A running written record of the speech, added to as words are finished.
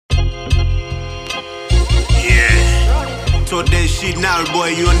Talk that shit now,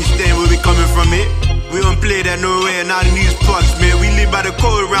 boy, you understand where we coming from here? We don't play that nowhere, not in these parts, man. We live by the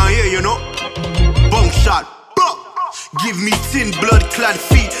code around here, you know. Bunk shot, give me 10 blood clot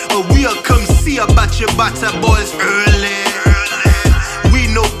feet, or we'll come see about your bata boys early. We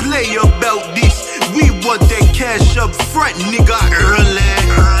no play about this, we want that cash up front, nigga, early.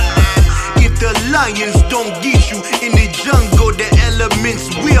 If the lions don't get you in the jungle, the elements,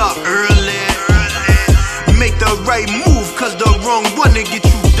 we are early. Make the right move, cause the wrong one to get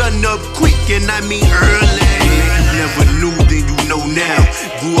you done up quick, and I mean early. You never knew, then you know now.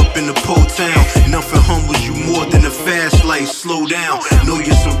 Grew up in the po town, nothing humbles you more than a fast life. Slow down, know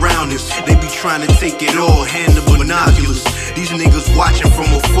your surroundings. They be trying to take it all, hand the binoculars. These niggas watching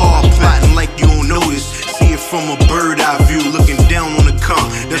from afar, plotting like you don't notice. See it from a bird eye view, looking down on the comp.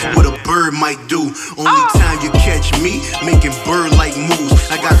 That's what a bird might do. Only time you catch me making bird-like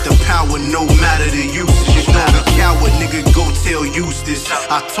moves. I got the power, no matter the usage. Not a coward, nigga, go tell Eustace.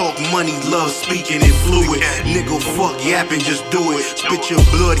 I talk money, love speaking it fluid. Nigga, fuck yapping, just do it. Spit your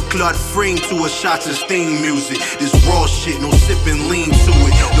blood clot frame to a shots of sting music. This raw shit, no sipping lean to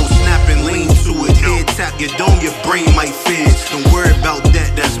it, no snapping lean to it. Head tap your dome, your brain might fizz. Don't worry about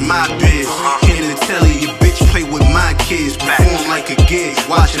that, that's my biz. Can't tell you, your bitch play with my kids. Perform like a gig,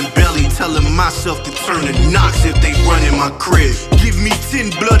 watching belly, telling myself to turn the knocks if they run in my crib. Give me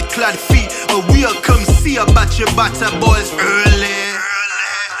 10 blood clot feet, or we'll come see about your bata boys early.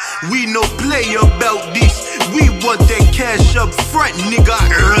 We no play about this, we want that cash up front, nigga,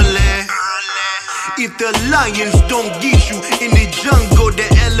 early. If the lions don't get you in the jungle, the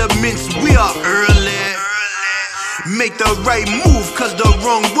elements, we are early. Make the right move, cause the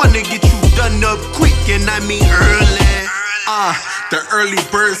wrong one to get you done up quick, and I mean early. The early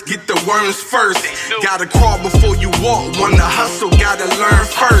birds get the worms first. Gotta crawl before you walk, wanna hustle, gotta learn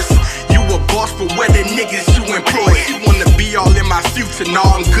first. You a boss, but where the niggas you employ? You wanna be all in my future,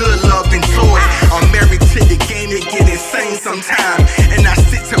 nah, I'm good, love, and joy. I'm married to the game, it get insane sometimes. And I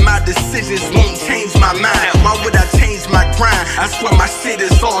stick to my decisions, won't change my mind. Why would I change my grind? I swear my shit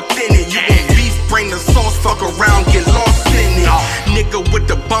is authentic. You want beef, bring the sauce, fuck around, get lost in it. Nigga with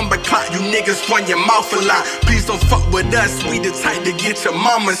the bumper clock, you niggas run your mouth a lot. Please don't fuck with us, we the type to get your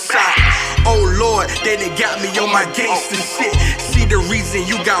mama shot. Oh Lord, they done got me on my gangster shit. See the reason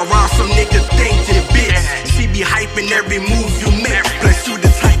you got robbed, some niggas think it, bitch. She be hyping every move you make, plus you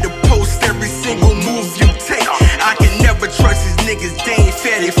the type to post every single move you take. I can never trust these niggas, they ain't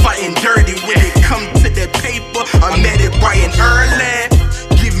fair, they fighting dirty. When it come to that paper, I met it bright and early.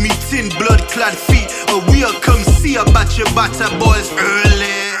 Give me 10 blood clot feet, or we'll come see about your bata boys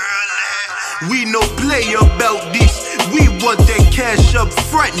early. We no play about this, we want that cash up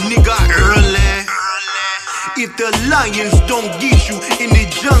front, nigga, early. If the lions don't get you in the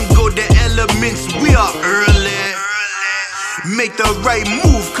jungle, the elements, we are early. Make the right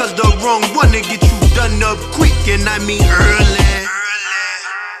move, cause the wrong one to get you done up quick, and I mean early.